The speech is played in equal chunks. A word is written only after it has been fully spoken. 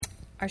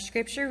Our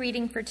scripture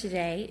reading for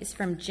today is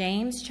from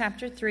James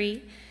chapter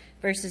 3,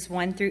 verses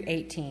 1 through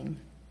 18.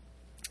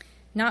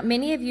 Not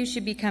many of you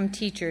should become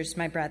teachers,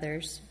 my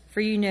brothers, for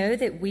you know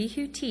that we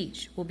who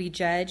teach will be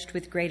judged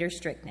with greater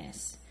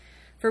strictness.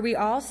 For we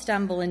all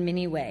stumble in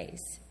many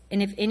ways,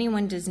 and if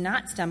anyone does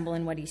not stumble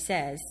in what he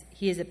says,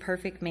 he is a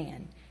perfect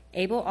man,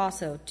 able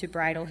also to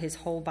bridle his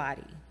whole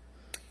body.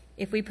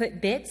 If we put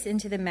bits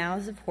into the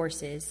mouths of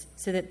horses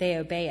so that they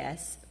obey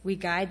us, we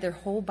guide their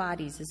whole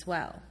bodies as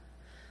well.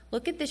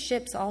 Look at the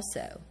ships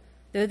also.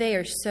 Though they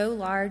are so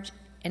large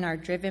and are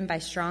driven by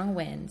strong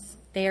winds,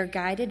 they are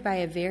guided by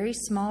a very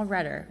small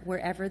rudder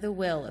wherever the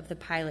will of the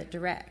pilot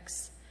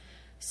directs.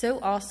 So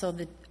also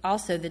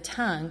the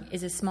tongue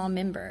is a small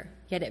member,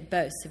 yet it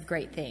boasts of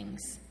great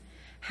things.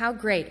 How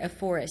great a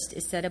forest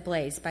is set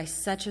ablaze by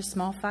such a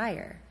small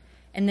fire!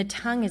 And the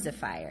tongue is a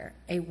fire,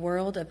 a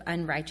world of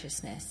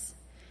unrighteousness.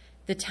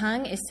 The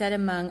tongue is set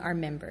among our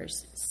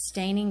members,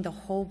 staining the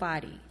whole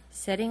body,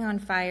 setting on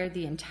fire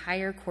the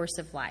entire course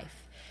of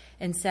life,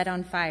 and set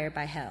on fire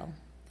by hell.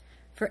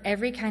 For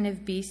every kind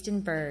of beast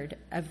and bird,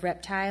 of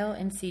reptile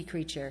and sea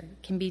creature,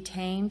 can be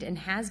tamed and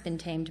has been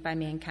tamed by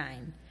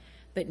mankind,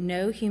 but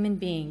no human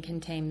being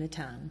can tame the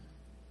tongue.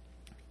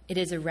 It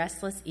is a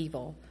restless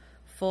evil,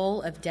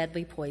 full of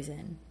deadly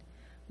poison.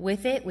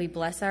 With it we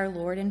bless our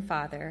Lord and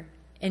Father,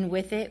 and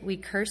with it we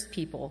curse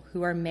people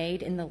who are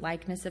made in the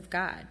likeness of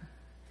God.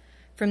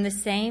 From the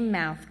same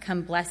mouth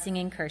come blessing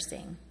and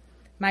cursing.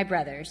 My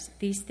brothers,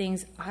 these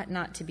things ought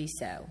not to be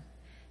so.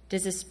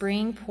 Does a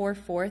spring pour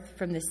forth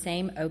from the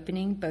same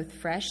opening both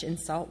fresh and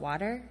salt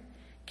water?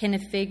 Can a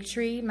fig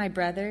tree, my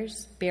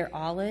brothers, bear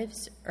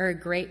olives, or a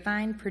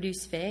grapevine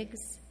produce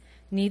figs?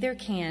 Neither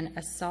can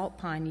a salt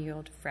pond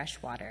yield fresh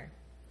water.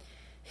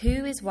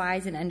 Who is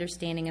wise and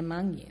understanding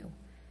among you?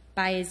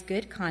 By his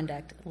good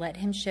conduct, let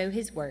him show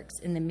his works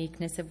in the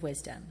meekness of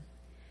wisdom.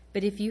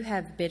 But if you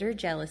have bitter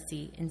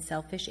jealousy and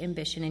selfish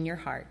ambition in your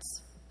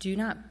hearts, do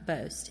not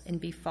boast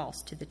and be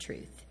false to the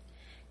truth.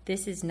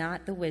 This is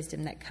not the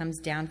wisdom that comes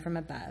down from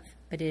above,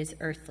 but it is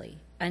earthly,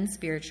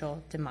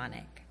 unspiritual,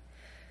 demonic.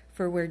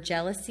 For where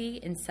jealousy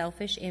and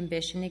selfish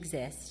ambition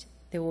exist,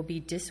 there will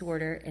be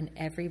disorder in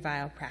every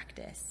vile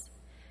practice.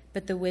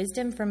 But the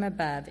wisdom from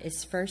above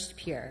is first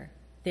pure,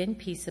 then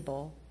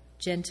peaceable,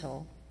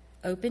 gentle,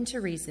 open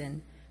to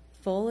reason,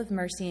 full of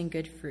mercy and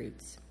good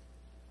fruits,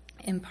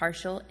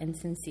 impartial and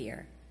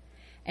sincere.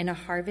 And a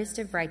harvest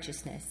of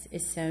righteousness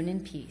is sown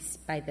in peace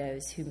by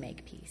those who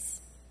make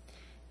peace.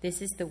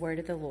 This is the word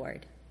of the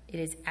Lord. It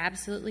is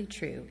absolutely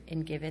true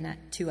and given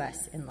to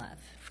us in love.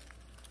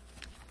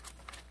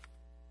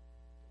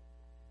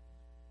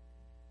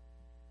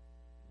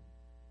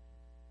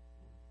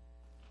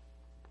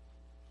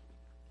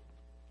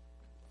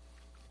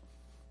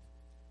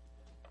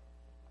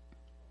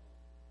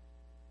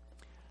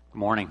 Good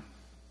morning.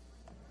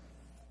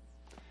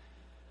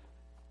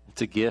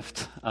 It's a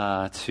gift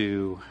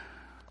to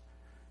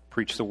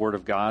preach the Word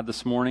of God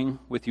this morning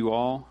with you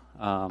all.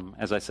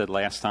 As I said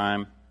last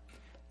time,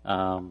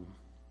 one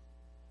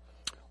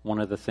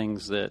of the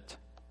things that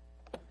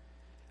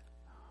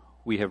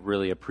we have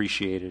really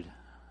appreciated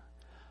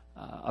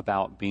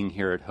about being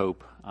here at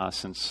Hope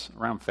since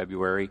around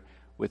February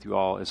with you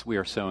all is we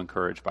are so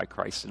encouraged by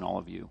Christ in all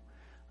of you.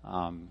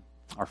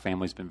 Our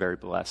family's been very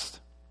blessed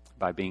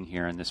by being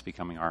here and this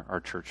becoming our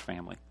church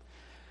family.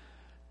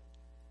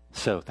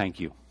 So thank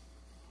you.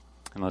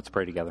 And let's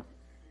pray together.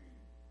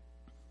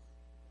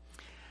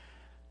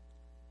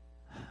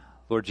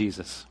 Lord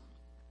Jesus,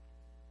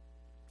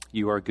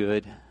 you are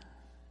good,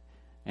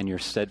 and your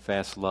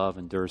steadfast love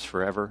endures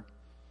forever,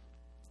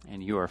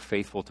 and you are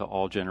faithful to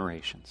all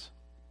generations.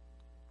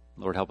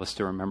 Lord, help us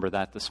to remember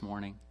that this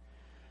morning.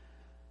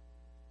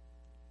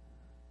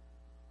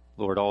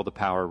 Lord, all the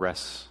power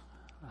rests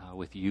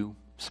with you.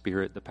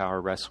 Spirit, the power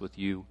rests with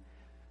you.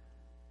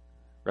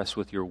 Rests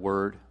with your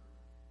word.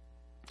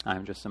 I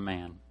am just a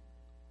man.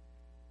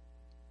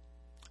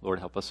 Lord,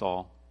 help us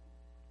all.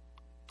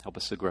 Help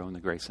us to grow in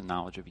the grace and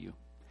knowledge of you.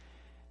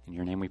 In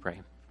your name we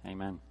pray.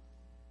 Amen.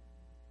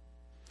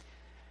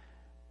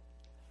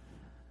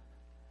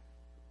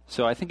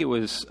 So I think it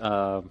was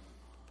a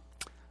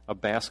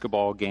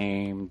basketball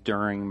game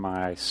during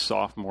my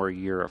sophomore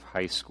year of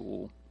high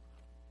school.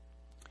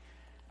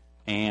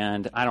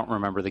 And I don't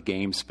remember the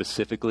game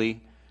specifically,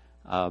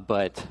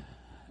 but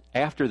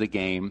after the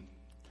game,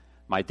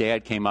 my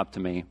dad came up to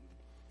me,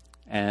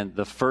 and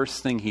the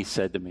first thing he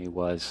said to me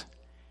was,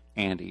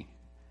 "Andy,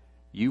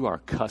 you are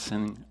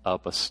cussing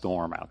up a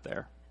storm out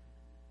there."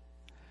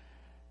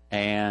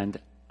 And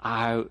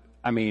I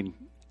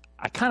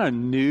kind of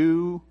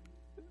knew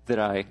that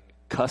I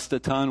cussed a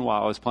ton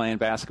while I was playing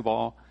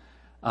basketball.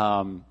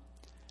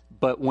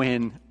 But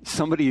when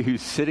somebody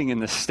who's sitting in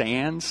the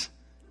stands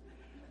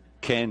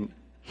can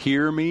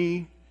hear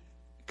me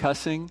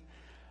cussing,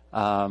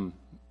 when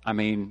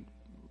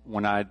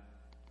I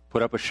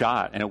put up a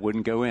shot and it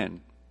wouldn't go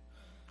in,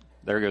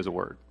 there goes a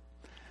word.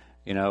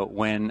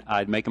 When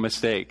I'd make a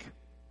mistake,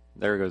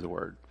 there goes a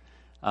word.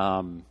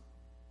 And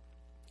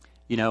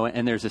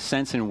there's a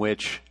sense in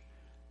which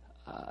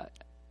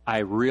I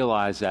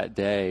realized that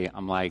day,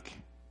 I'm like,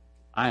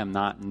 I am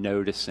not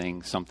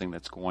noticing something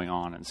that's going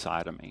on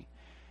inside of me.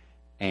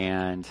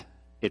 And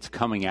it's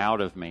coming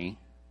out of me,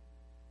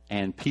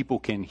 and people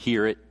can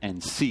hear it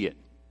and see it.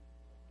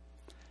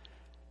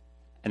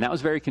 And that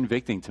was very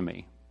convicting to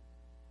me.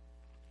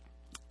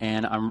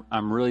 And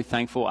I'm really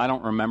thankful. I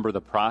don't remember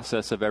the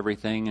process of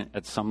everything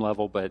at some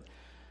level, but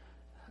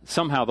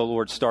somehow the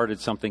Lord started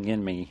something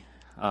in me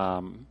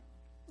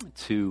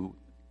to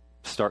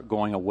start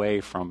going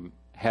away from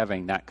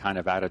having that kind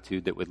of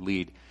attitude that would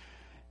lead.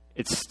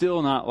 It's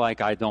still not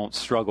like I don't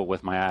struggle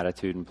with my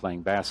attitude in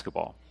playing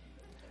basketball.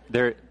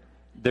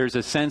 There's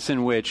a sense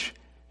in which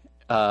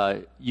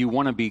you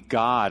want to be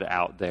God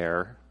out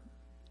there,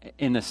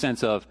 in the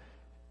sense of,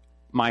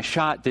 my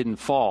shot didn't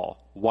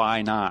fall.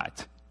 Why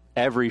not?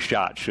 Every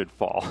shot should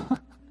fall.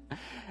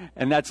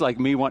 And that's like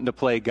me wanting to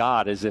play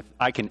God, as if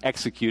I can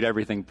execute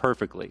everything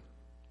perfectly.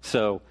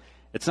 So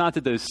it's not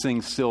that those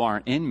things still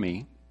aren't in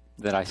me,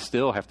 that I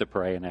still have to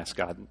pray and ask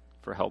God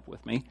for help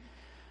with me.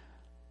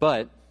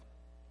 But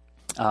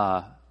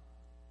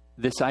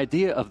this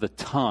idea of the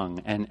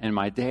tongue, and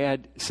my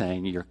dad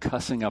saying, you're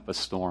cussing up a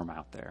storm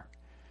out there.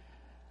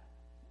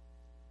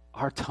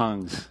 Our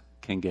tongues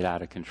can get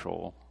out of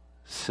control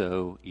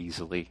so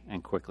easily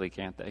and quickly,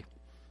 can't they?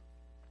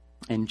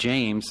 And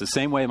James, the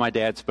same way my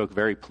dad spoke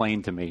very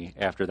plain to me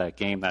after that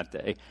game that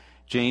day,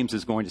 James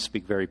is going to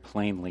speak very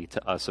plainly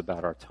to us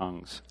about our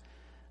tongues.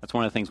 That's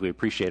one of the things we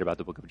appreciate about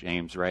the book of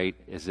James, right?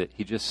 Is that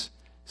he just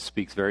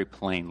speaks very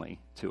plainly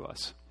to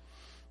us.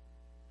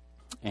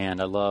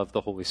 And I love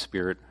the Holy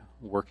Spirit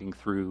working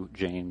through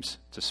James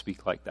to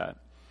speak like that.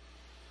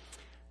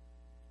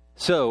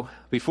 So,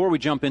 before we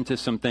jump into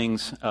some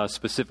things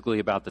specifically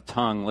about the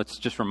tongue, let's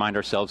just remind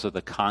ourselves of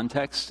the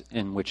context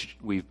in which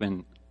we've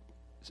been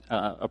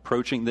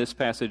approaching this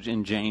passage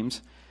in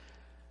James.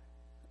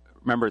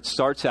 Remember, it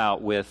starts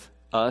out with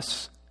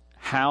us,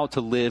 how to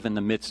live in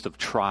the midst of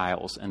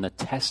trials and the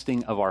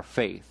testing of our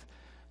faith.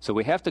 So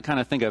we have to kind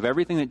of think of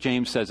everything that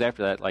James says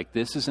after that, like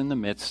this is in the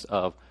midst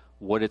of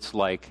what it's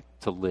like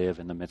to live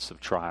in the midst of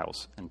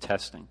trials and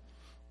testing.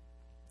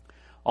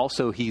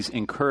 Also, he's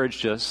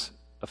encouraged us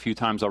a few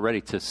times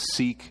already to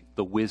seek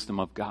the wisdom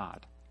of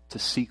God, to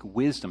seek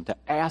wisdom, to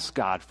ask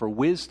God for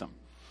wisdom.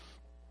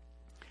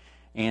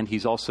 And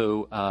he's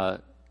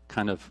also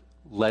kind of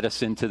led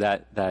us into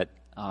that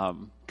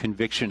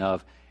conviction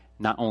of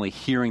not only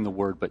hearing the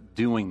word, but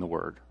doing the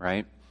word,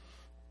 right?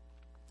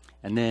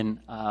 And then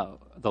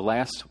the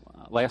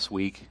last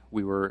week,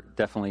 we were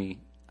definitely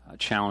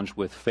challenged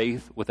with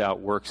faith without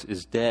works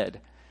is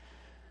dead.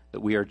 That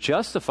we are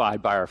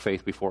justified by our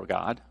faith before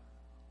God.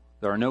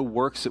 There are no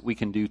works that we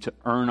can do to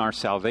earn our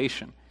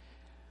salvation.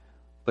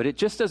 But it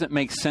just doesn't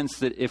make sense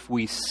that if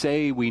we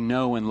say we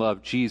know and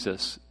love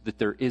Jesus, that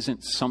there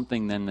isn't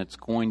something then that's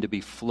going to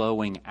be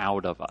flowing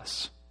out of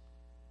us,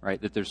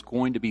 right? That there's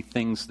going to be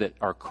things that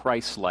are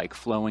Christ-like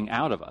flowing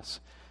out of us.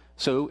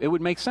 So it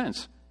would make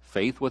sense.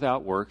 Faith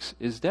without works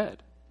is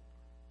dead.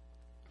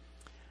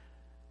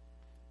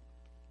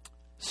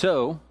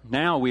 So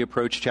now we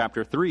approach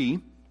chapter 3,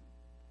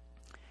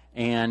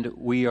 and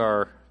we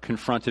are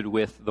confronted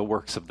with the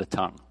works of the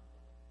tongue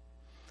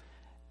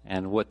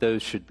and what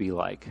those should be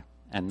like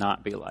and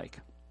not be like.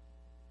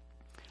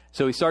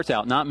 So he starts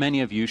out, not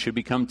many of you should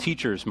become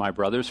teachers, my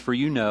brothers, for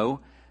you know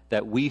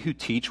that we who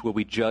teach will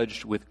be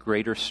judged with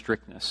greater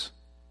strictness.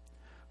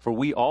 For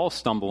we all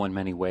stumble in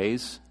many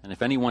ways, and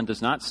if anyone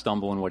does not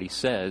stumble in what he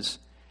says,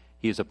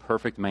 he is a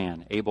perfect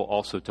man, able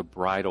also to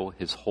bridle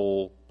his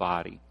whole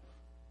body.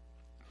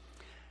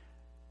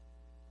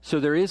 So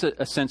there is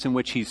a sense in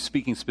which he's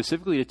speaking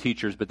specifically to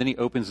teachers, but then he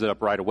opens it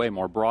up right away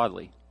more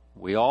broadly.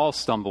 We all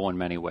stumble in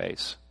many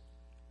ways,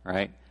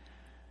 right?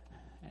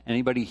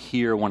 Anybody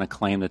here want to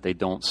claim that they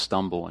don't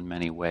stumble in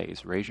many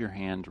ways? Raise your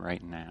hand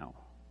right now.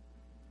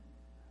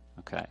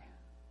 Okay.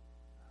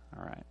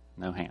 All right.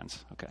 No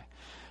hands. Okay.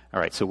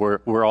 All right. So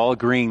we're all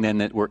agreeing then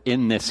that we're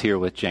in this here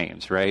with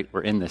James, right?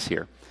 We're in this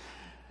here.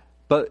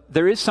 But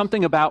there is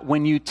something about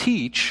when you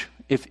teach,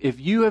 if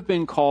you have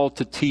been called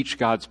to teach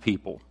God's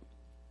people,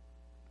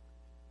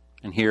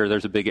 and here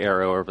there's a big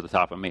arrow over the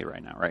top of me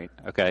right now, right?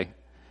 Okay.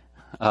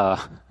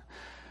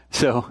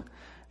 So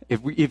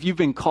if you've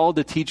been called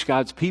to teach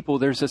God's people,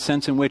 there's a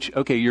sense in which,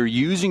 okay, you're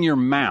using your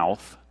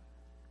mouth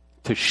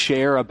to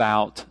share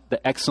about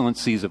the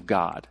excellencies of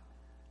God,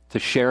 to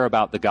share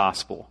about the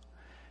gospel.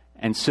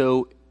 And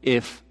so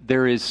if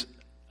there is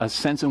a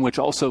sense in which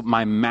also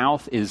my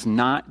mouth is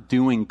not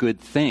doing good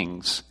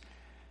things,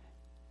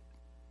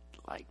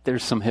 like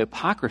there's some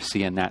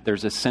hypocrisy in that.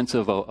 There's a sense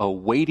of a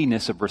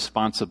weightiness of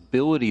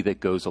responsibility that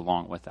goes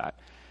along with that.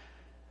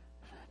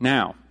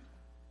 Now,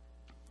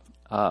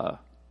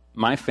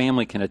 my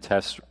family can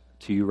attest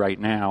to you right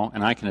now,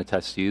 and I can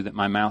attest to you that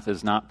my mouth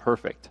is not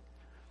perfect.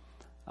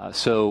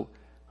 So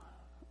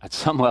at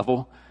some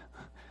level,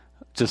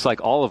 just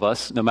like all of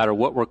us, no matter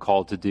what we're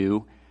called to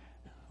do,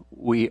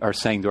 we are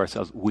saying to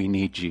ourselves, we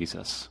need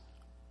Jesus,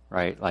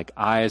 right? Like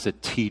I, as a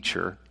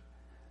teacher,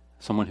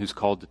 someone who's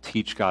called to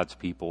teach God's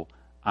people,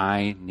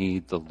 I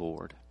need the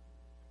Lord.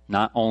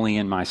 not only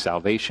in my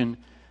salvation,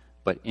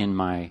 but in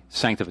my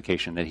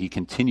sanctification, that he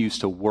continues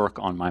to work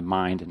on my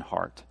mind and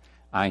heart.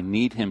 I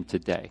need him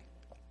today.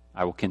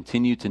 I will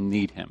continue to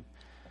need him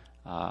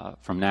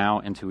from now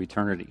into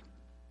eternity.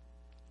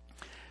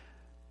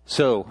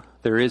 So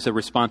there is a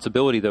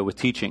responsibility, though, with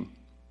teaching.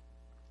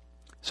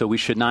 So we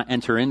should not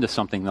enter into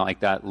something like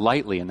that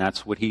lightly, and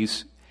that's what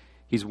he's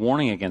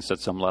warning against at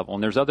some level.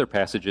 And there's other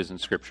passages in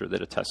Scripture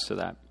that attest to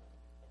that.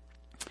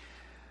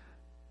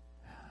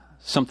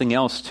 Something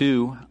else,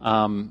 too,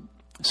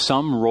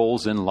 some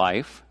roles in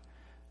life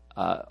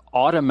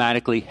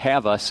automatically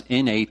have us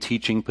in a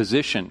teaching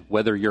position,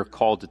 whether you're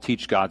called to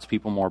teach God's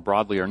people more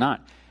broadly or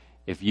not.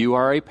 If you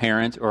are a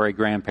parent or a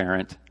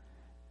grandparent,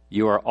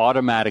 you are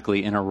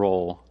automatically in a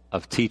role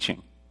of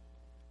teaching.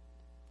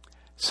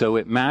 So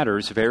it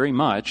matters very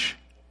much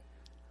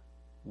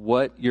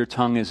what your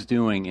tongue is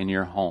doing in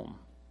your home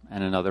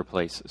and in other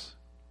places.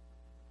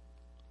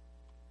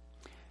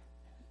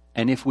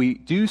 And if we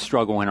do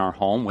struggle in our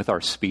home with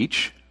our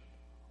speech,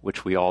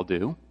 which we all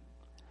do,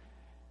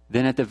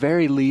 then at the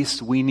very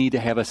least we need to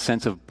have a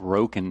sense of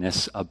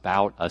brokenness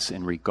about us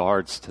in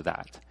regards to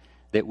that.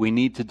 That we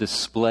need to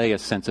display a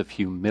sense of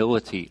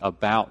humility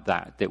about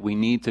that. That we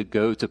need to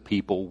go to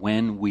people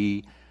when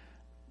we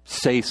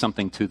say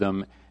something to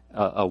them,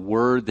 a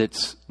word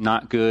that's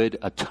not good,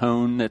 a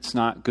tone that's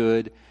not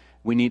good.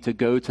 We need to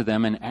go to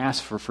them and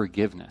ask for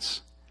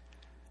forgiveness.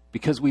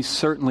 Because we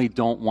certainly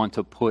don't want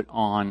to put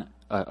on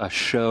a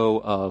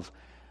show of,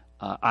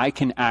 I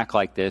can act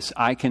like this,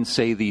 I can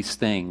say these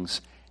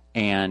things,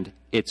 and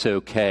it's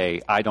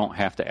okay. I don't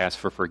have to ask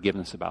for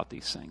forgiveness about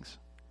these things.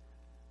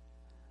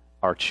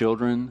 Our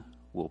children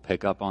will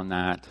pick up on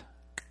that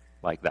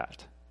like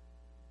that.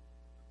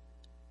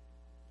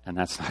 And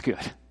that's not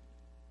good.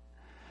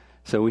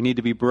 So we need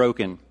to be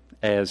broken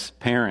as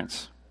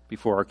parents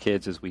before our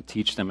kids as we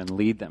teach them and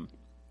lead them.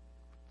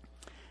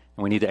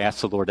 And we need to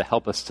ask the Lord to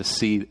help us to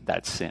see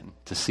that sin,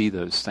 to see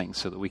those things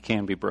so that we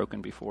can be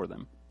broken before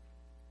them.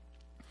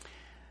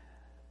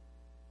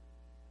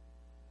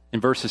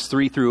 In verses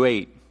 3 through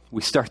 8,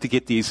 we start to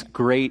get these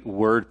great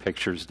word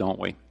pictures, don't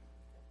we?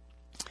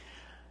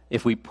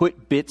 If we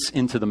put bits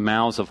into the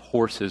mouths of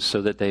horses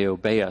so that they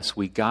obey us,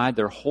 we guide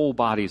their whole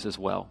bodies as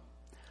well.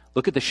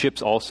 Look at the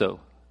ships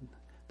also.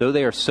 Though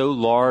they are so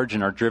large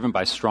and are driven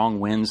by strong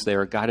winds, they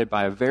are guided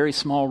by a very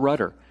small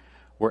rudder,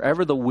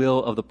 wherever the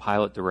will of the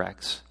pilot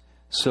directs.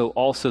 So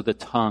also the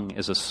tongue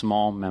is a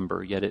small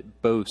member, yet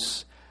it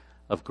boasts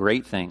of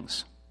great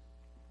things.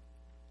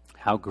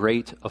 How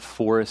great a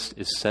forest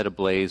is set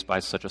ablaze by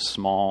such a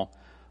small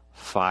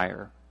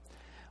fire.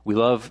 We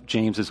love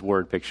James's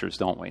word pictures,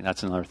 don't we?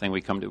 That's another thing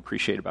we come to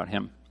appreciate about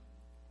him.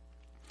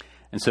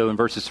 And so in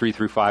verses 3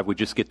 through 5, we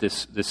just get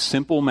this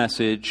simple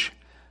message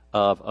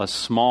of a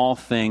small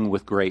thing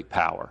with great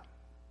power.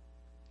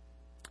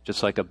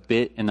 Just like a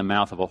bit in the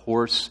mouth of a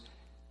horse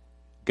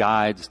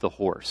guides the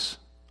horse.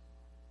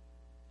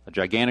 A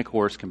gigantic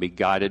horse can be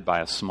guided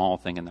by a small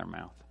thing in their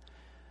mouth.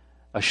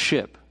 A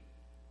ship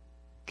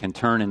can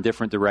turn in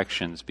different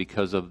directions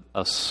because of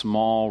a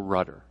small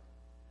rudder.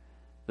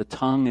 The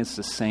tongue is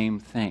the same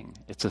thing.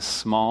 It's a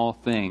small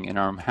thing in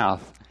our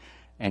mouth,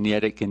 and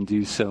yet it can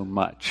do so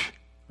much,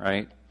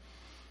 right?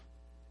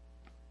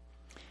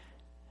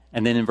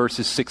 And then in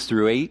verses 6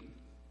 through 8,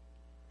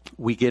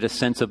 we get a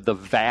sense of the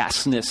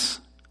vastness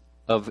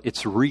of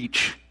its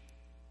reach,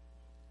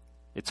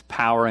 its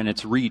power and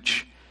its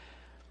reach.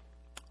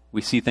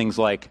 We see things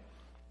like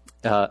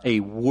a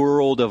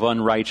world of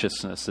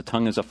unrighteousness. The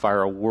tongue is a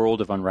fire, a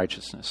world of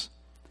unrighteousness.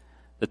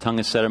 The tongue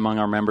is set among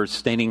our members,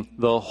 staining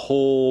the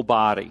whole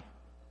body,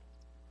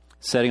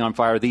 setting on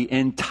fire the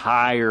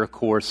entire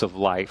course of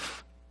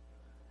life,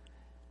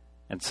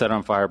 and set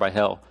on fire by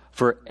hell.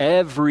 For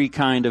every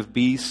kind of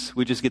beast,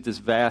 we just get this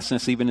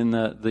vastness, even in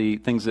the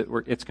things that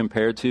it's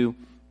compared to.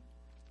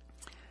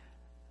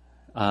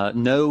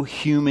 No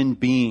human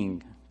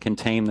being can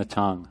tame the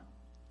tongue.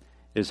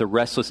 It is a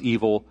restless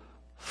evil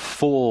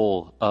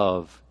full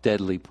of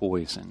deadly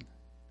poison.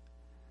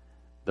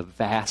 The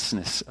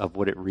vastness of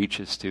what it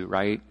reaches to,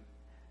 right?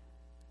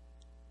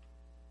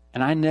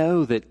 And I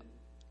know that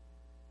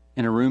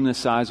in a room this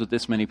size with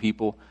this many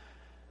people,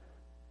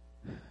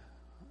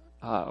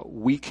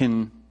 we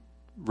can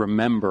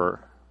remember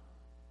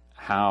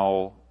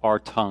how our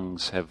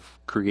tongues have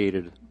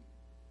created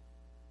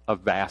a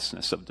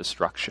vastness of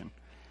destruction.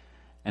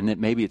 And that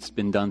maybe it's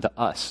been done to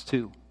us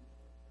too.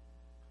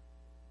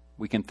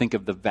 We can think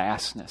of the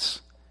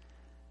vastness.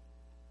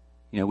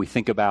 You know, we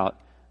think about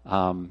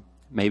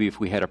maybe if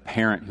we had a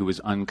parent who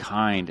was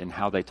unkind in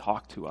how they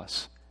talked to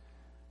us,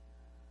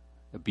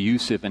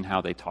 abusive in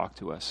how they talk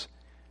to us.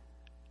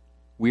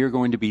 We are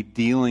going to be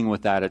dealing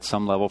with that at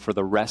some level for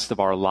the rest of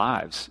our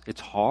lives.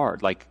 It's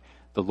hard. Like,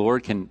 the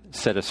Lord can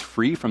set us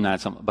free from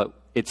that, but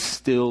it's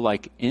still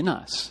like in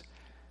us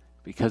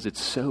because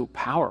it's so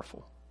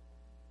powerful.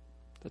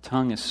 The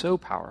tongue is so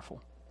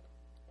powerful.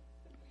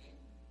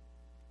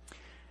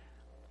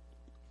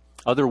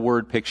 Other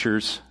word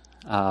pictures,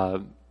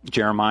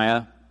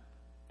 Jeremiah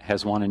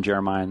has one in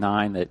Jeremiah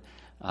 9 that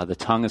the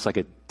tongue is like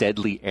a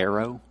deadly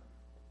arrow.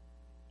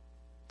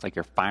 It's like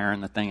you're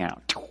firing the thing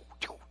out,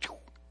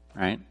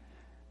 right?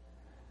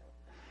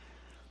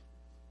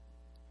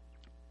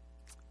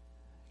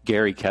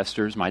 Gary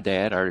Kester's my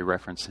dad. I already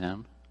referenced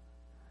him.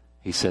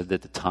 He said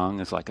that the tongue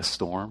is like a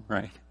storm,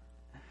 right?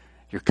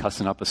 You're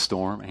cussing up a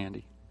storm,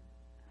 Andy.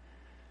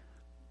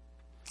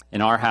 In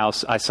our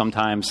house, I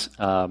sometimes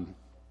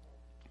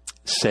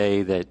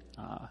say that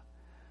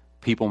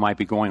people might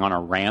be going on a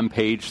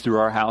rampage through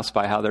our house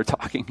by how they're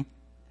talking.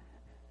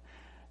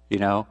 You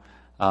know,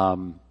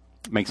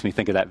 makes me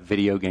think of that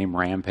video game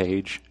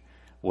Rampage,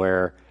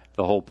 where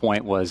the whole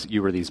point was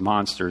you were these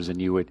monsters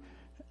and you would,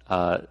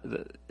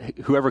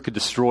 whoever could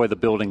destroy the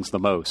buildings the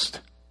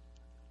most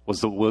was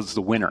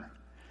the winner.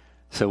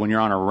 So when you're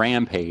on a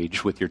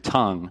rampage with your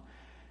tongue,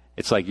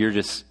 it's like you're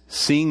just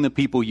seeing the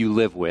people you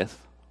live with,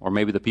 or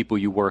maybe the people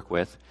you work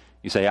with.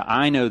 You say,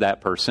 I know that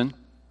person.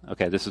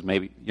 Okay, this is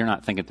maybe, you're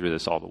not thinking through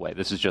this all the way.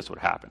 This is just what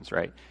happens,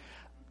 right?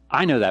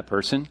 I know that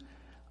person.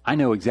 I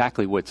know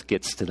exactly what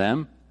gets to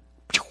them.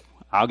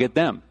 I'll get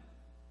them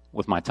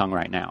with my tongue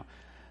right now.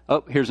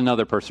 Oh, here's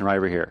another person right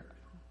over here.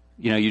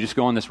 You know, you just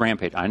go on this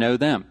rampage. I know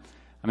them.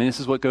 I mean, this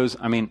is what goes,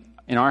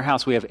 in our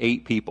house we have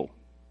 8 people,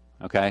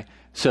 okay?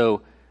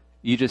 So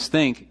you just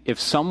think, if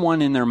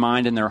someone in their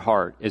mind and their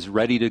heart is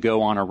ready to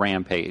go on a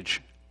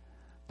rampage,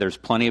 there's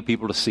plenty of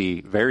people to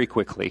see very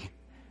quickly,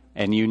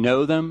 and you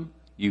know them,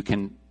 you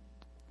can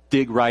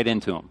dig right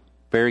into them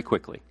very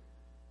quickly.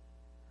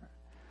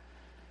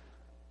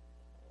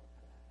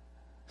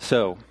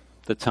 So,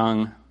 the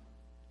tongue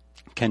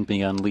can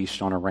be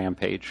unleashed on a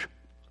rampage.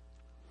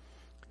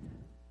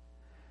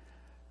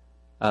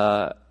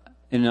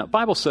 In a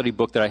Bible study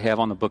book that I have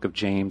on the book of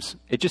James,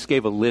 it just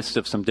gave a list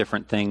of some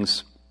different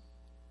things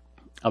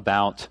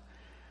about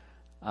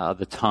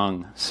the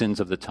tongue, sins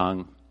of the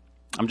tongue.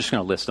 I'm just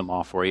going to list them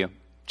off for you,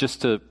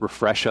 just to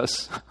refresh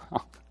us.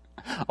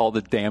 All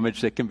the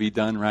damage that can be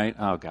done, right?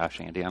 Oh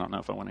gosh, Andy, I don't know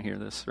if I want to hear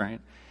this, right?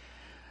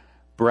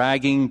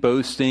 Bragging,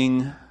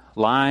 boasting,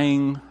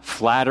 lying,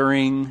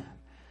 flattering,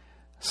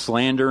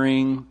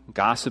 slandering,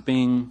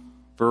 gossiping,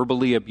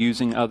 verbally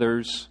abusing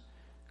others,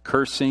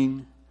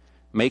 cursing,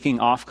 making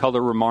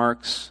off-color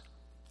remarks,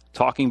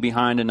 talking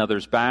behind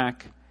another's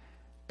back,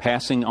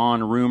 passing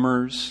on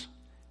rumors,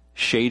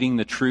 shading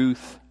the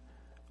truth,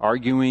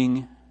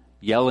 arguing,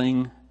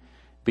 yelling,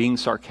 being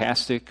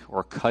sarcastic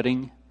or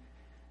cutting,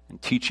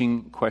 and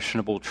teaching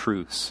questionable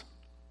truths.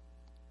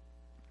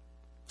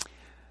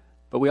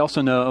 But we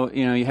also know,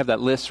 you have that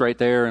list right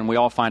there, and we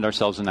all find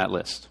ourselves in that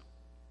list.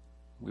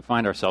 We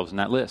find ourselves in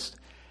that list.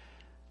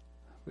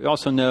 We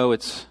also know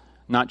it's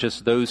not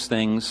just those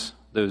things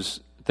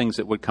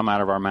that would come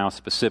out of our mouth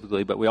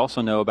specifically, but we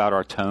also know about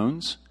our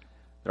tones,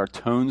 that our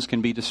tones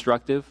can be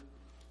destructive.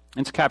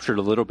 And it's captured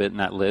a little bit in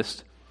that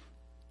list.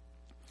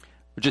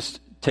 But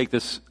just take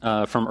this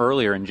from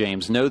earlier in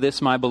James. Know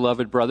this, my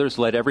beloved brothers,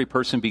 let every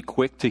person be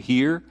quick to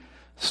hear,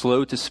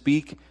 slow to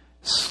speak,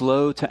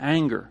 slow to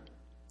anger.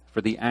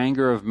 For the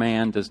anger of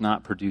man does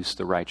not produce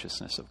the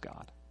righteousness of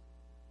God.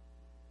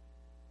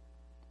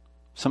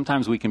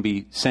 Sometimes we can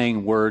be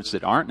saying words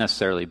that aren't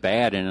necessarily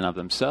bad in and of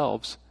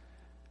themselves,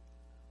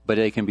 but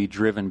they can be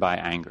driven by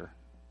anger.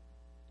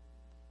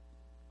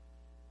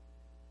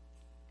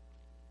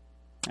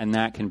 And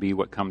that can be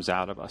what comes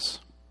out of us.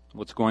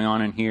 What's going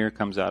on in here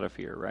comes out of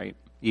here, right?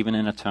 Even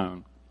in a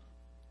tone.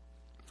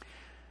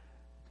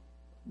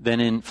 Then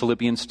in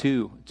Philippians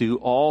 2, do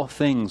all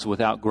things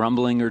without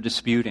grumbling or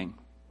disputing,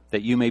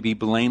 that you may be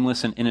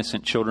blameless and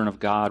innocent children of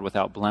God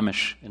without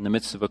blemish in the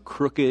midst of a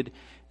crooked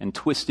and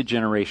twisted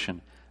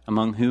generation,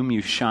 among whom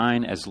you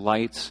shine as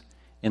lights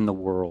in the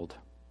world.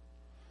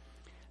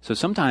 So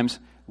sometimes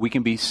we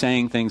can be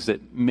saying things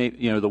that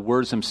the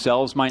words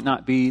themselves might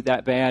not be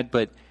that bad,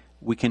 but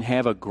we can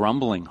have a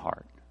grumbling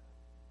heart,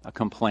 a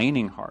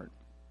complaining heart,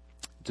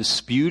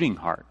 disputing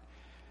heart.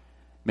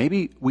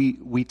 Maybe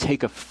we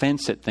take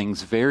offense at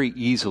things very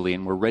easily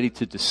and we're ready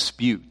to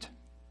dispute.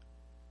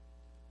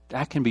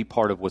 That can be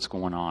part of what's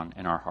going on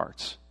in our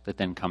hearts that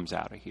then comes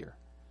out of here.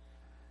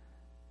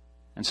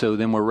 And so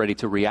then we're ready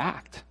to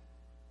react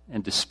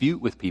and dispute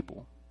with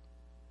people.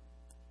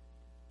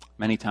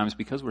 Many times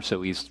because we're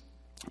so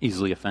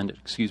easily offended.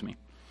 Excuse me.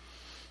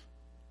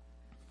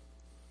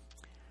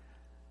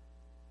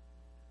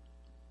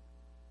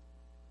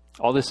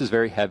 All this is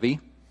very heavy.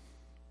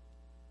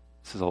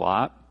 This is a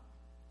lot.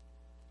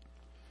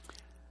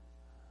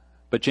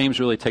 But James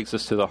really takes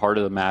us to the heart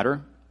of the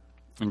matter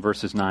in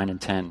verses 9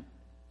 and 10.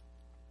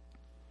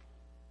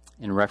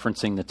 In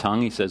referencing the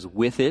tongue, he says,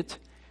 with it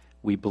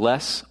we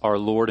bless our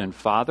Lord and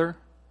Father,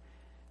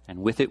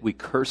 and with it we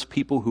curse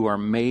people who are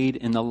made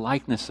in the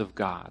likeness of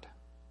God.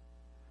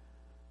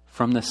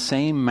 From the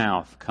same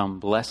mouth come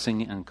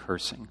blessing and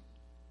cursing.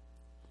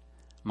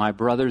 My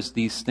brothers,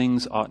 these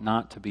things ought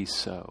not to be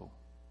so.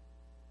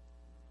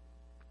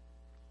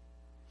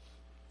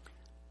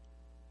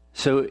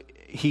 So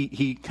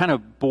he kind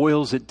of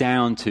boils it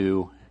down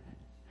to,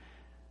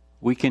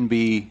 we can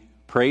be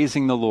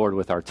praising the Lord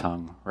with our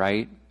tongue,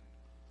 right?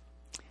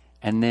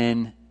 And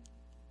then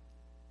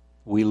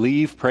we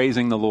leave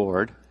praising the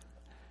Lord,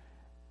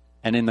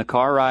 and in the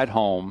car ride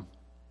home,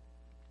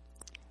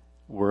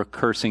 we're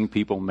cursing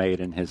people made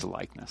in his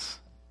likeness,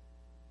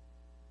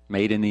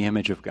 made in the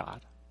image of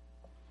God.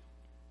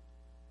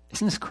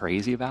 Isn't this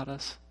crazy about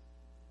us?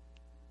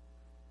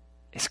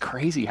 It's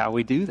crazy how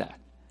we do that.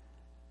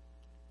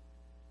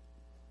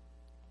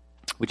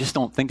 We just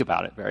don't think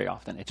about it very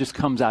often. It just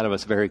comes out of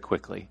us very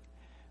quickly.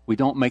 We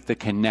don't make the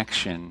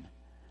connection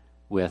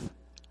with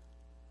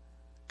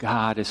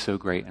God is so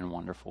great and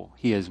wonderful.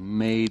 He has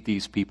made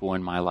these people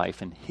in my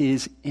life in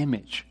his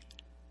image.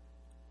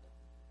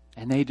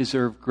 And they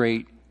deserve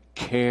great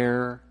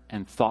care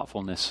and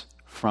thoughtfulness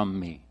from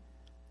me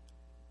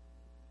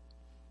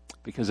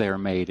because they are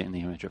made in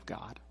the image of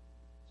God.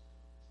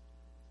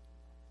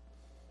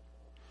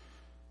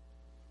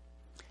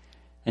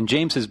 And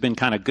James has been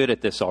kind of good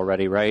at this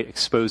already, right?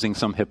 Exposing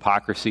some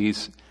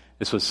hypocrisies.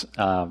 This was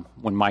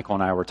when Michael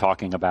and I were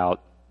talking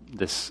about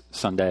this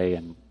Sunday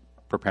and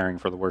preparing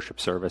for the worship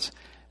service.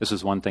 This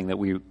was one thing that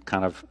we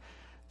kind of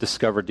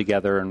discovered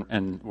together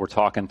and we're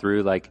talking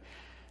through. Like,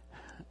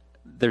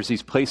 there's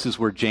these places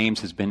where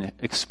James has been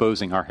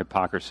exposing our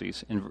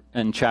hypocrisies.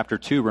 In chapter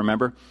 2,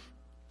 remember?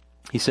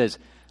 He says,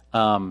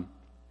 show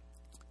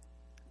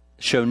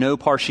no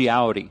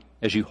partiality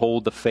as you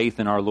hold the faith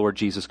in our Lord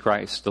Jesus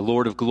Christ, the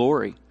Lord of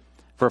glory.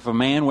 For if a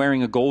man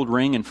wearing a gold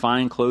ring and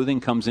fine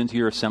clothing comes into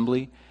your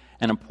assembly,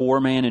 and a poor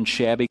man in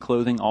shabby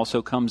clothing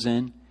also comes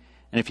in,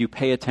 and if you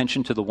pay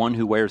attention to the one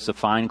who wears the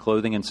fine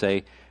clothing and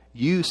say,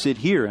 you sit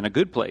here in a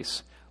good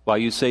place, while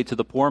you say to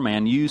the poor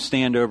man, you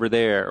stand over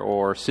there,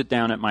 or sit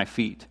down at my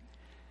feet,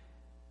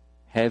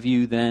 have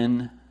you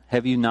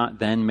not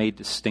then made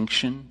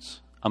distinctions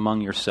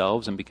among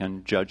yourselves and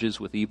become judges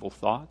with evil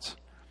thoughts?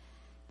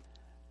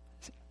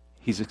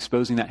 He's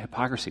exposing that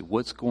hypocrisy.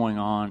 What's going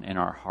on in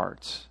our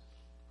hearts?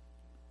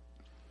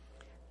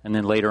 And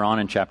then later on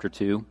in chapter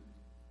 2,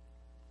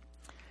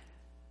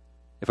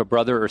 if a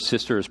brother or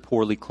sister is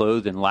poorly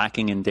clothed and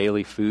lacking in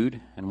daily food,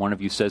 and one of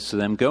you says to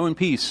them, go in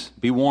peace,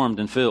 be warmed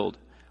and filled,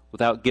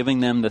 without giving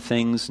them the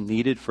things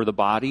needed for the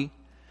body,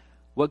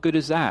 what good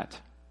is that?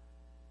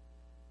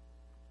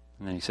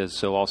 And then he says,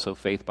 so also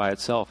faith by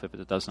itself, if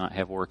it does not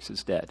have works,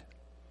 is dead.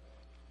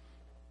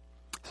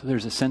 So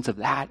there's a sense of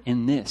that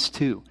in this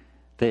too.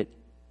 That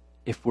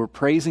if we're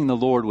praising the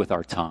Lord with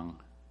our tongue,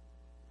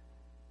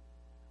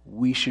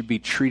 we should be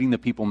treating the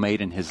people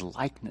made in his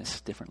likeness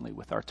differently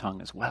with our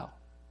tongue as well.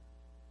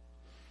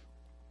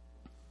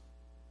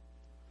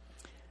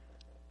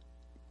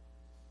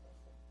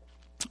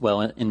 Well,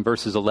 in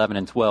verses 11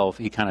 and 12,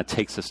 he kind of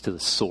takes us to the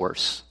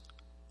source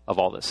of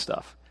all this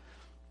stuff.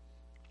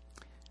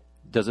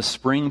 Does a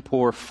spring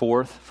pour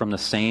forth from the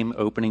same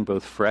opening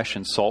both fresh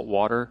and salt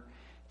water?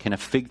 Can a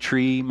fig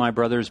tree, my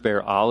brothers,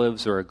 bear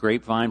olives, or a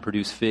grapevine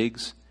produce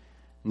figs?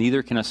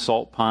 Neither can a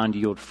salt pond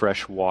yield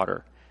fresh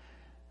water.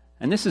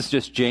 And this is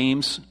just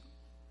James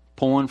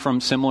pulling from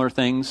similar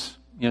things,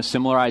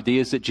 similar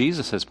ideas that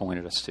Jesus has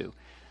pointed us to.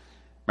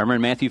 Remember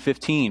in Matthew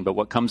 15, but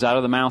what comes out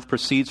of the mouth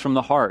proceeds from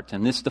the heart,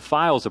 and this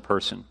defiles a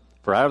person.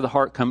 For out of the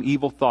heart come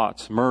evil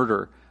thoughts,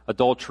 murder,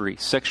 adultery,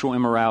 sexual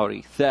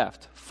immorality,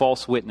 theft,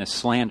 false witness,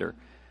 slander.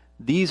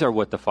 These are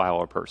what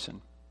defile a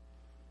person.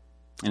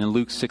 And in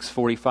Luke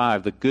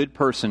 6:45, the good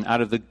person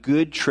out of the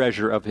good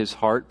treasure of his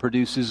heart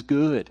produces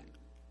good.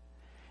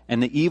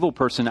 And the evil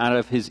person out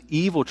of his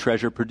evil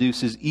treasure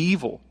produces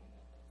evil.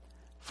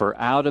 For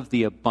out of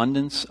the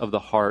abundance of the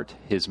heart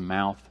his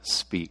mouth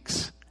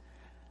speaks.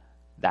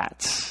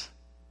 That's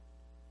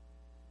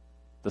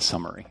the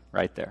summary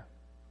right there.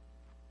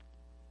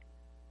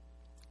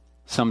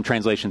 Some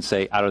translations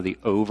say out of the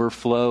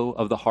overflow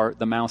of the heart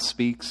the mouth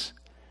speaks.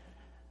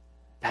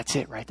 That's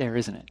it right there,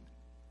 isn't it?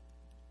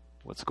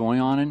 What's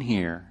going on in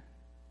here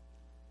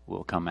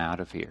will come out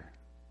of here.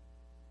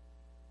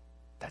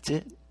 That's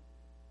it.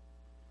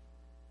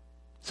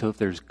 So if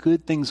there's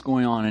good things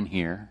going on in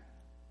here,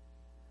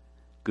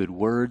 good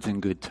words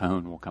and good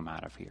tone will come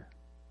out of here.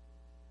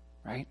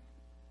 Right?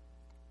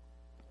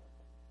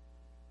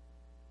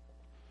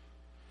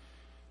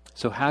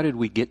 So how did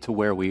we get to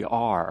where we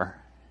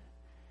are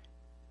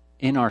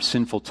in our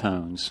sinful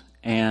tones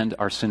and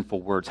our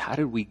sinful words? How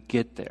did we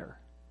get there?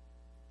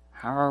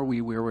 How are we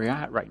where we're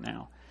at right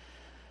now?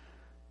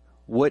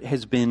 What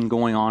has been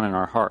going on in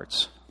our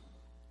hearts?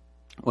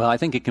 Well, I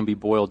think it can be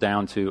boiled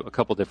down to a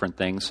couple different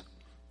things.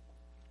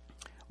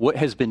 What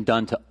has been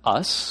done to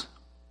us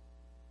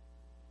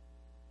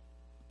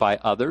by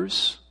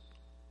others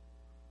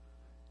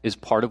is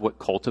part of what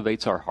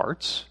cultivates our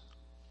hearts.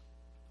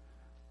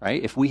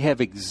 Right? If we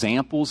have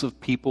examples of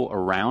people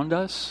around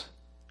us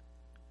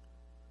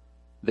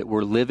that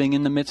we're living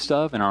in the midst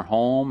of, in our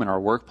home, in our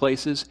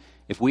workplaces,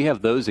 if we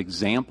have those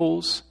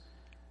examples,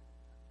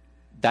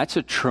 that's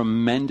a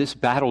tremendous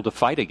battle to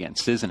fight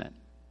against, isn't it?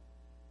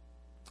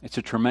 It's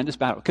a tremendous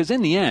battle. Because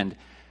in the end,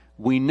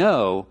 we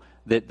know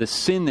that the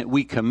sin that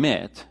we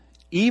commit,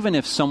 even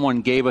if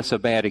someone gave us a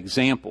bad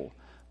example,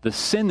 the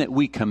sin that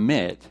we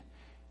commit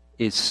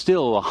is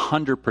still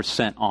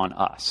 100% on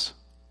us.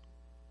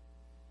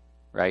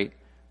 Right?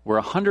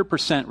 We're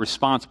 100%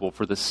 responsible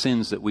for the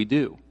sins that we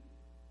do.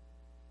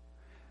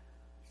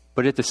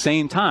 But at the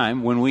same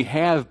time, when we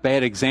have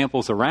bad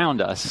examples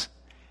around us,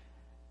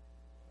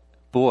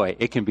 boy,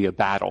 it can be a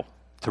battle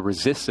to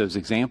resist those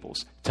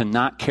examples, to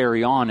not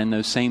carry on in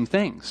those same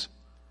things.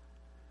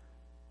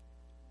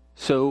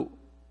 So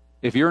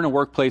if you're in a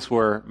workplace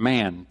where,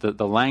 man,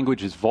 the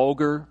language is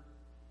vulgar,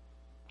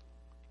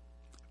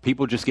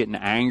 people just getting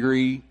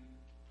angry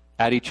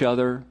at each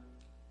other,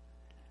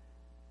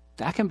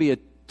 that can be a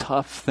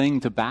tough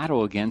thing to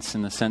battle against,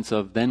 in the sense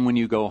of then when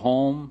you go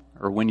home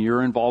or when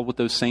you're involved with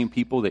those same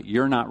people, that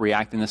you're not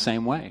reacting the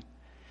same way.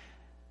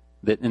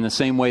 That in the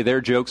same way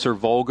their jokes are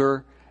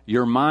vulgar,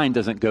 your mind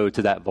doesn't go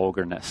to that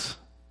vulgarness,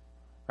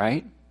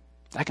 right?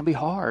 That can be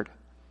hard.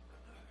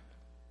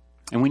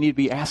 And we need to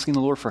be asking the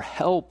Lord for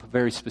help,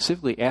 very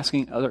specifically,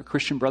 asking other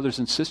Christian brothers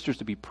and sisters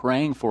to be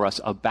praying for us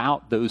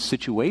about those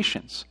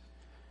situations.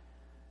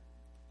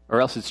 Or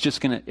else it's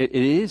just going to,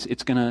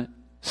 it's going to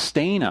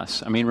stain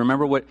us. I mean,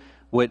 remember what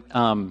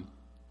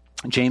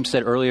James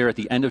said earlier at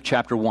the end of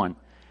chapter 1,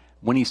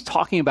 when he's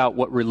talking about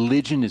what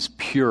religion is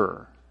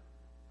pure.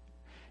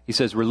 He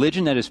says,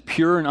 religion that is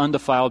pure and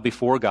undefiled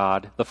before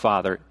God the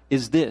Father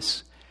is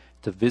this: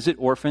 to visit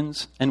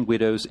orphans and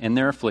widows in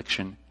their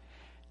affliction,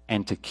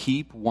 and to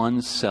keep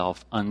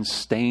oneself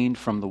unstained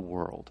from the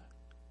world.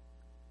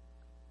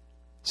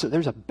 So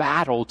there's a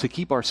battle to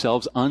keep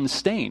ourselves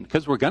unstained,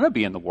 because we're going to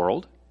be in the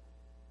world.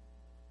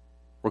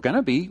 We're going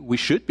to be. We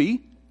should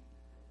be.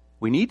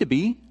 We need to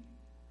be.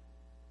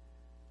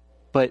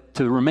 But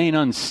to remain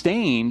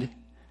unstained,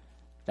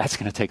 that's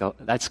going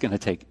to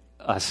take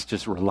us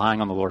just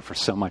relying on the Lord for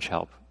so much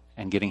help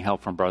and getting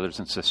help from brothers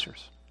and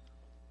sisters.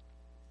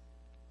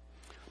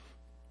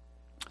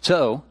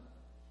 So,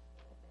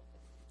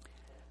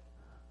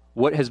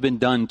 what has been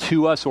done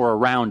to us or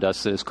around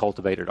us that has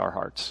cultivated our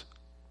hearts?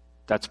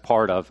 That's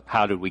part of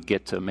how did we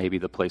get to maybe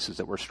the places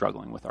that we're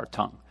struggling with our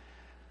tongue.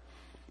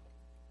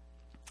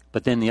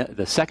 But then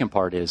the second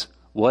part is,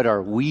 what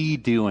are we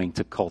doing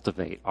to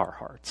cultivate our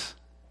hearts?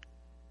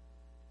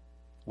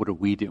 What are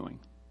we doing?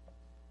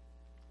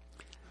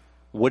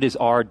 What is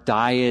our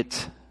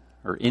diet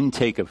or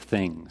intake of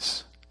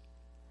things?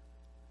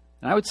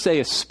 And I would say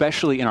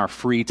especially in our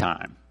free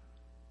time.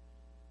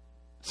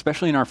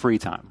 Especially in our free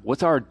time.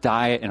 What's our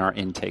diet and our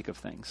intake of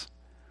things?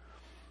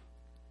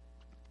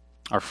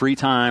 Our free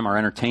time, our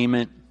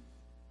entertainment.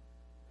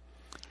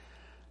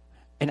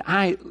 And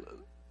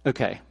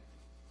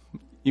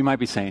you might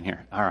be saying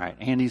here, all right,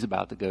 Andy's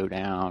about to go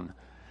down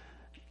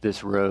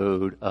this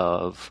road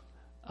of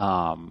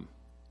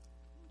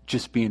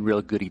just being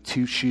real goody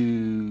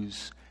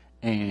two-shoes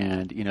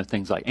and,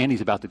 things like, Andy's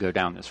about to go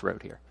down this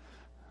road here.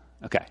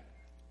 Okay.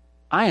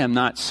 I am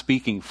not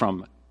speaking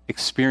from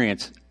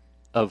experience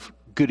of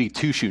goody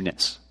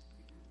two-shoeness.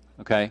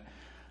 Okay?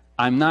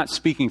 I'm not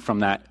speaking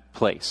from that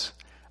place.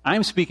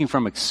 I'm speaking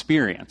from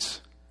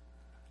experience,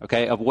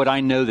 okay, of what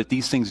I know that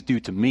these things do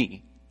to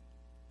me.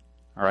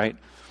 All right?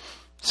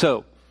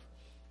 So,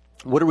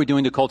 what are we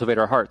doing to cultivate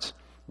our hearts?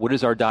 What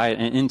is our diet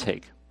and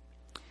intake?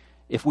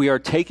 If we are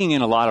taking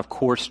in a lot of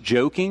coarse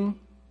joking,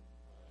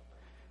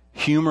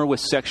 humor with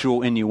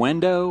sexual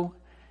innuendo,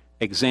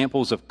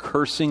 examples of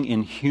cursing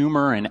in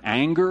humor and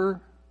anger,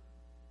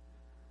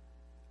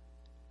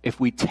 if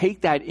we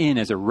take that in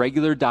as a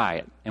regular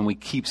diet and we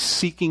keep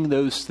seeking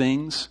those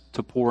things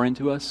to pour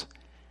into us,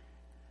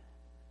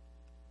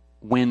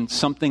 when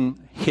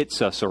something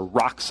hits us or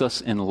rocks us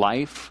in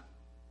life,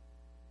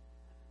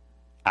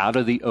 out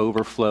of the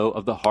overflow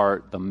of the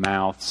heart, the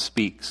mouth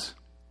speaks.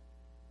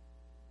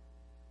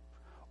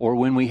 Or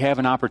when we have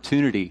an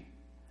opportunity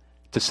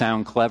to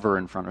sound clever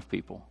in front of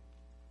people,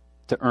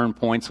 to earn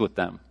points with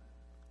them,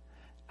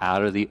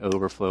 out of the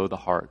overflow of the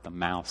heart, the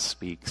mouth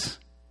speaks.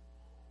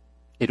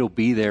 It'll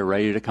be there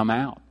ready to come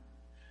out.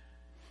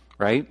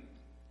 Right?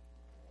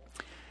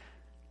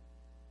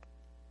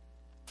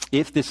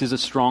 If this is a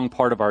strong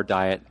part of our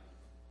diet,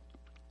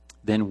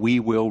 then we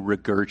will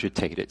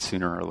regurgitate it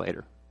sooner or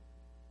later.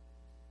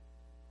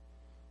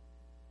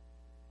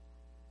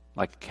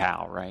 Like a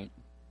cow, right?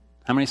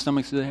 How many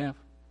stomachs do they have?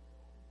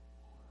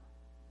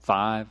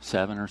 5,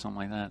 7 or something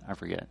like that? I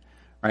forget.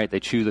 Right?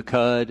 They chew the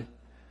cud.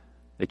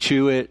 They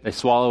chew it. They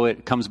swallow it.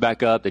 It comes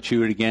back up. They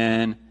chew it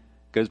again.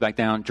 Goes back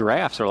down.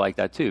 Giraffes are like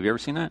that too. Have you ever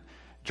seen that?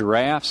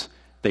 Giraffes,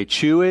 they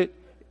chew it.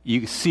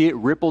 You see it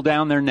ripple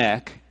down their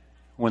neck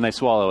when they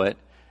swallow it.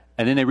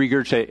 And then they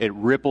regurgitate. It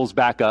ripples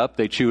back up.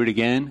 They chew it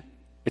again.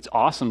 It's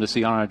awesome to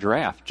see on a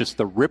giraffe. Just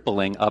the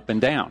rippling up and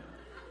down.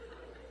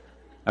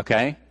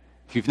 Okay?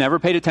 If you've never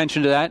paid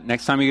attention to that,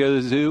 next time you go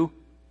to the zoo,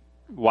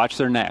 watch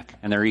their neck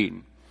and they're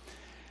eating.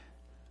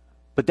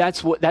 But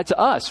that's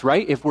us,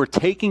 right? If we're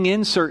taking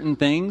in certain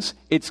things,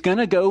 it's going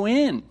to go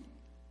in.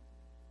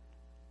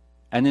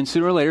 And then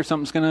sooner or later,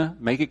 something's going to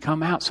make it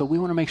come out. So we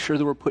want to make sure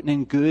that we're putting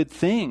in good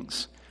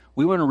things.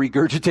 We want to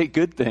regurgitate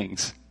good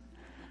things.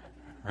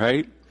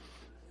 Right?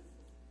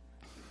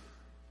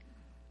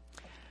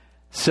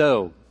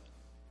 So,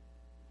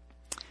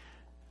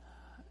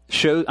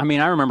 I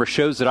remember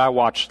shows that I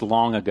watched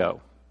long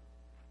ago.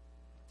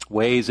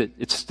 Ways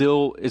it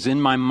still is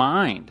in my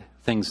mind,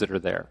 things that are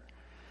there.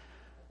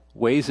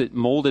 Ways it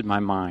molded my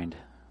mind.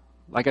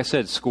 Like I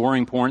said,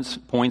 scoring points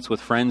with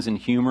friends in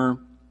humor.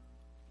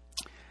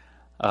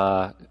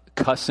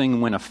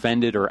 cussing when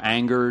offended or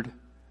angered.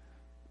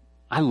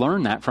 I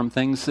learned that from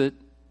things that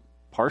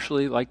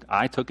partially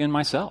I took in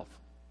myself.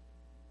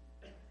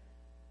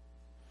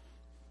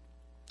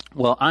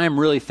 Well, I am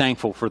really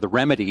thankful for the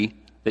remedy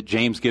that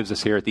James gives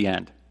us here at the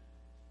end.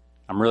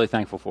 I'm really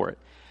thankful for it.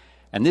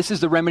 And this is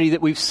the remedy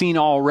that we've seen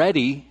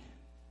already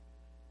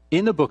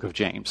in the book of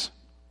James.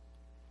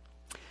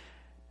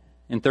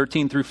 In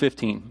 13 through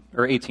 15,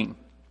 or 18.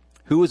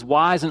 Who is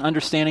wise and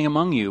understanding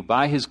among you?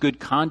 By his good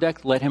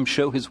conduct, let him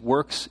show his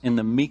works in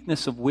the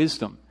meekness of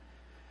wisdom.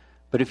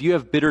 But if you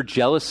have bitter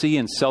jealousy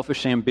and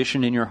selfish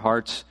ambition in your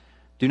hearts,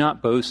 do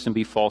not boast and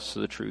be false to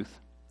the truth.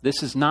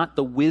 This is not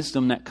the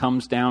wisdom that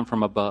comes down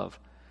from above,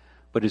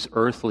 but is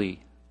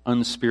earthly,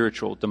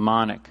 unspiritual,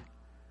 demonic.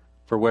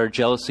 For where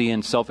jealousy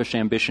and selfish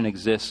ambition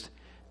exist,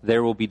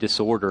 there will be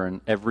disorder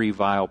in every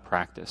vile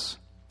practice.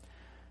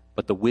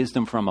 But the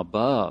wisdom from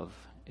above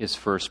is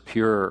first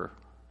pure,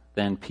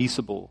 then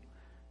peaceable,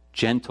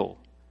 gentle,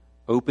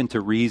 open to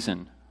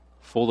reason,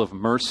 full of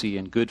mercy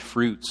and good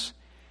fruits,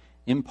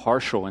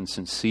 impartial and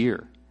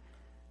sincere.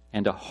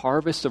 And a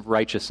harvest of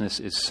righteousness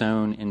is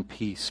sown in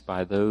peace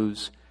by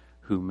those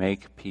who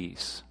make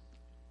peace.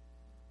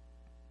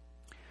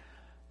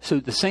 So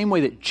the same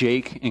way that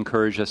Jake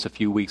encouraged us a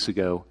few weeks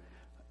ago,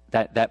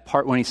 that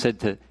part when he said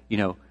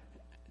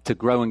to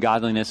grow in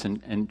godliness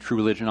and true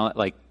religion, all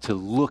that, to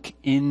look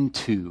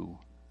into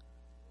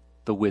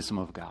the wisdom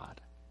of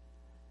God,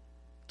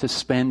 to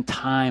spend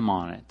time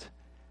on it,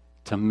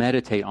 to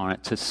meditate on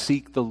it, to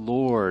seek the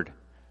Lord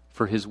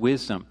for his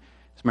wisdom.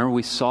 So remember,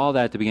 we saw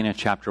that at the beginning of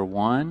chapter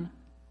 1.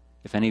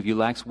 If any of you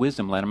lacks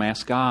wisdom, let him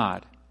ask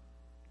God.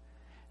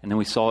 And then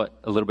we saw it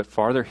a little bit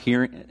farther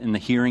here in the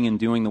hearing and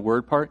doing the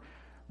word part.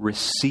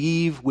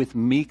 Receive with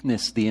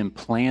meekness the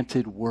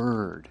implanted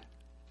word.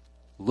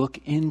 Look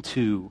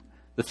into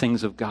the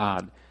things of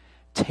God.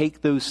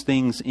 Take those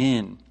things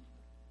in.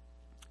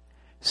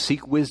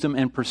 Seek wisdom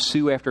and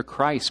pursue after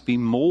Christ. Be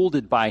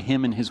molded by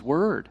him and his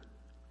word.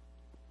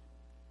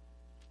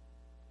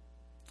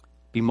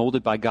 Be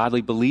molded by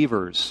godly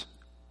believers,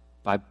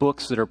 by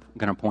books that are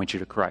going to point you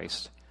to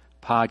Christ.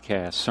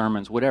 Podcasts,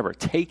 sermons, whatever.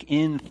 Take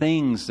in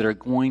things that are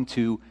going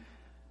to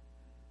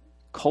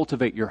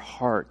cultivate your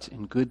heart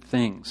in good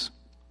things.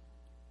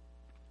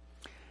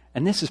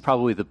 And this is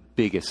probably the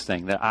biggest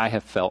thing that I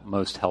have felt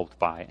most helped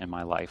by in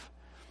my life.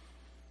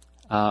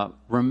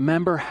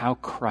 Remember how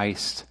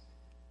Christ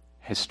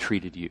has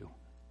treated you.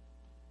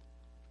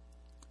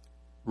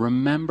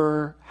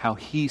 Remember how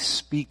he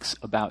speaks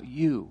about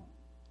you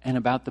and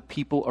about the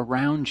people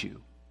around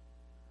you.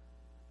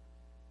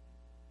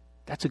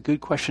 That's a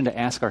good question to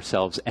ask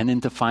ourselves, and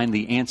then to find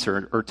the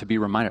answer, or to be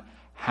reminded.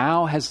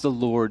 How has the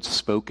Lord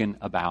spoken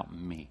about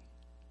me?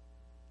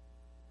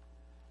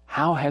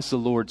 How has the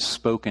Lord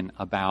spoken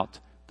about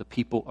the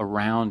people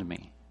around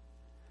me?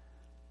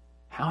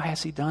 How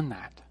has he done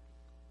that?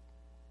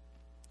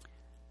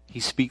 He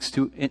speaks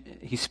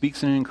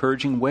in an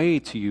encouraging way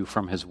to you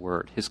from his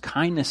word. His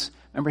kindness,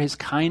 remember, his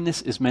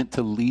kindness is meant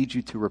to lead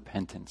you to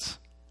repentance.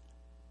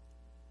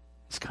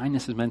 His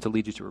kindness is meant to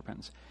lead you to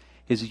repentance.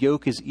 His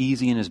yoke is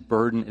easy and his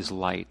burden is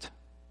light.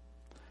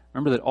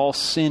 Remember that all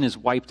sin is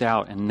wiped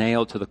out and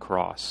nailed to the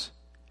cross.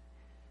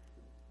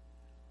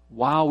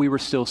 While we were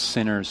still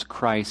sinners,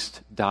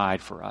 Christ died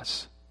for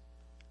us.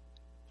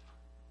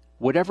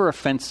 Whatever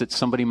offense that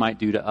somebody might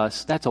do to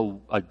us, that's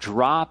a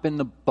drop in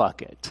the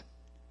bucket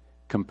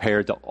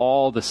compared to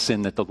all the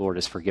sin that the Lord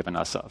has forgiven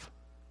us of.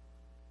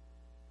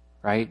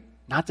 Right?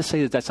 Not to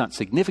say that that's not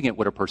significant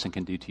what a person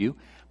can do to you,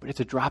 but it's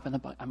a drop in the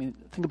bucket. I mean,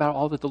 think about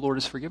all that the Lord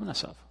has forgiven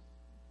us of.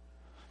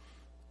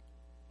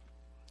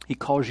 He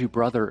calls you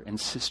brother and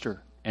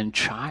sister and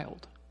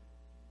child.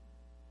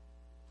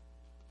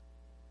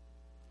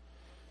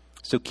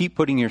 So keep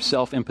putting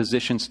yourself in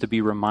positions to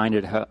be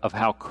reminded of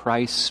how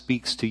Christ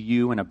speaks to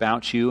you and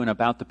about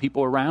the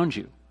people around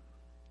you.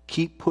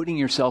 Keep putting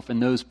yourself in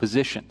those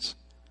positions.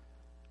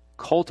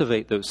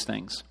 Cultivate those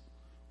things.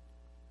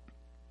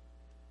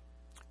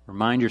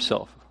 Remind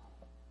yourself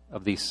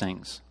of these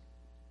things.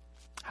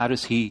 How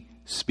does he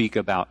speak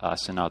about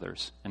us and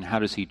others? And how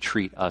does he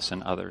treat us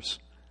and others?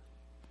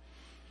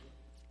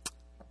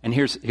 And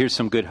here's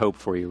some good hope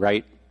for you,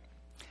 right?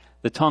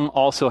 The tongue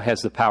also has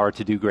the power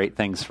to do great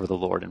things for the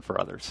Lord and for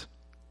others.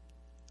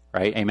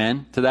 Right?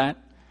 Amen to that?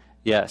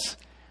 Yes.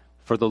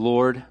 For the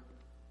Lord,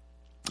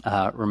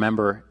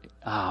 remember,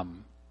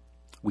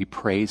 we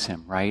praise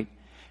him, right?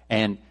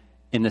 And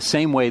in the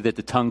same way that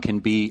the tongue can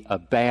be a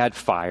bad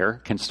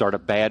fire, can start a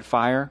bad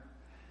fire,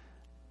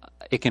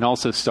 it can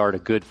also start a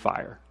good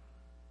fire.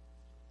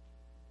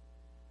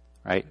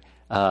 Right?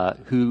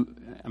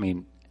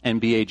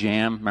 NBA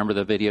Jam, remember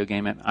the video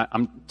game?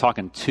 I'm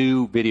talking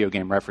 2 video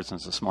game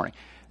references this morning.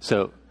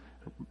 So,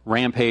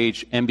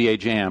 Rampage, NBA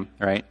Jam,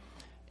 right?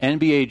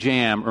 NBA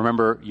Jam,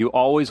 remember, you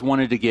always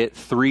wanted to get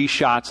 3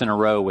 shots in a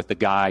row with the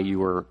guy you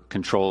were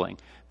controlling.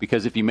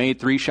 Because if you made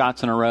 3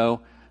 shots in a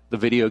row, the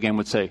video game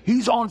would say,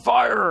 "He's on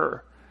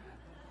fire!"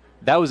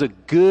 That was a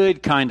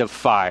good kind of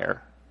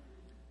fire.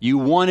 You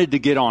wanted to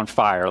get on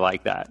fire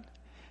like that.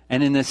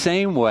 And in the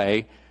same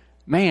way,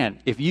 man,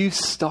 if you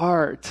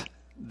start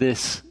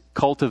this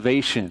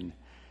cultivation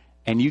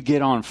and you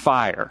get on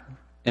fire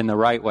in the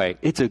right way,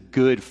 it's a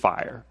good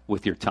fire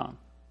with your tongue.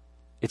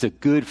 It's a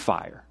good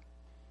fire.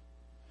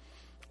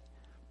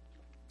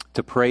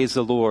 To praise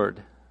the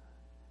Lord,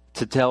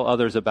 to tell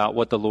others about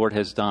what the Lord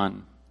has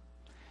done.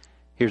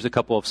 Here's a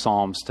couple of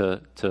Psalms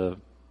to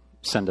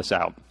send us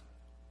out.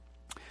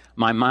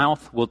 My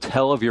mouth will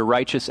tell of your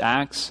righteous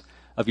acts,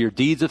 of your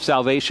deeds of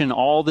salvation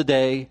all the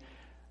day,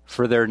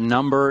 for their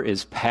number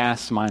is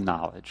past my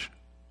knowledge.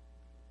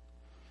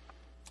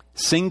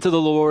 Sing to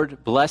the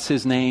Lord, bless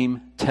his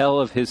name, tell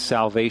of his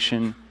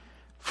salvation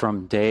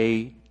from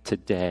day to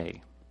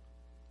day.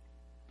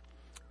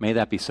 May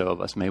that be so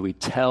of us. May we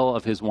tell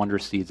of his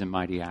wondrous deeds and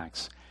mighty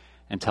acts,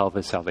 and tell of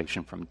his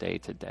salvation from day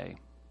to day.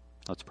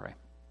 Let's pray.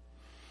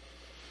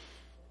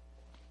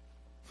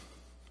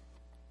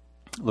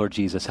 Lord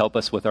Jesus, help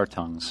us with our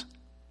tongues.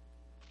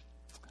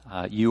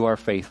 You are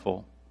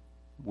faithful.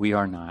 We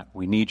are not.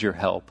 We need your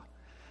help.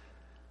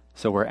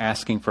 So we're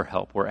asking for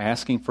help. We're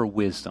asking for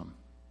wisdom.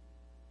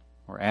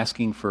 We're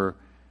asking for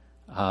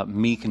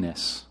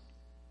meekness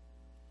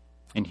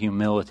and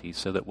humility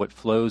so that what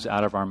flows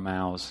out of our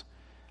mouths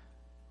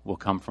will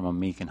come from a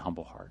meek and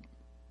humble heart.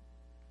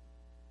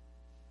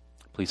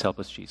 Please help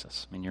us,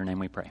 Jesus. In your name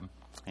we pray.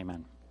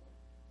 Amen.